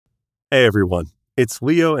Hey everyone, it's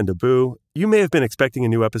Leo and Abu. You may have been expecting a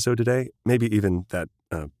new episode today, maybe even that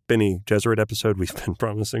Benny Gesserit episode we've been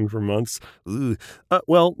promising for months.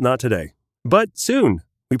 Well, not today, but soon,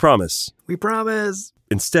 we promise. We promise.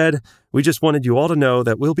 Instead, we just wanted you all to know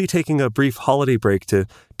that we'll be taking a brief holiday break to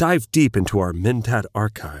dive deep into our Mentat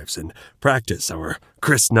archives and practice our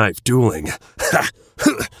Chris Knife dueling.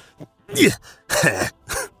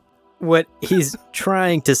 What he's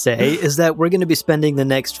trying to say is that we're going to be spending the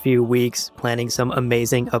next few weeks planning some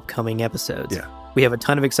amazing upcoming episodes. Yeah. We have a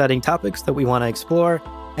ton of exciting topics that we want to explore,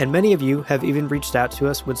 and many of you have even reached out to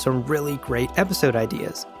us with some really great episode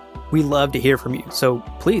ideas. We love to hear from you, so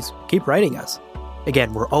please keep writing us.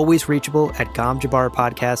 Again, we're always reachable at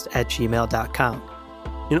gomjabarpodcast@gmail.com.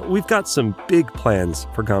 You know, we've got some big plans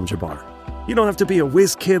for Gom Jabbar. You don't have to be a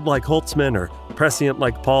whiz kid like Holtzman or prescient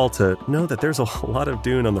like Paul to know that there's a lot of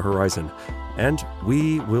Dune on the horizon. And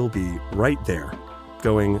we will be right there,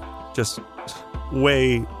 going just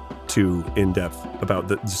way too in-depth about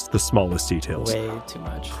just the smallest details. Way too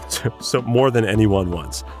much. So more than anyone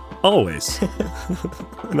wants. Always.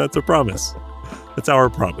 And that's a promise. That's our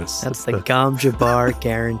promise. That's the Gom Jabbar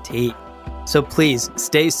guarantee. So please,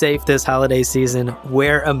 stay safe this holiday season,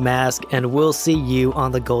 wear a mask, and we'll see you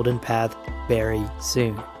on the golden path very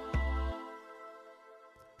soon.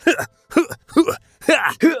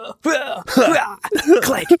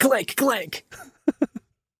 Clank, clank, clank.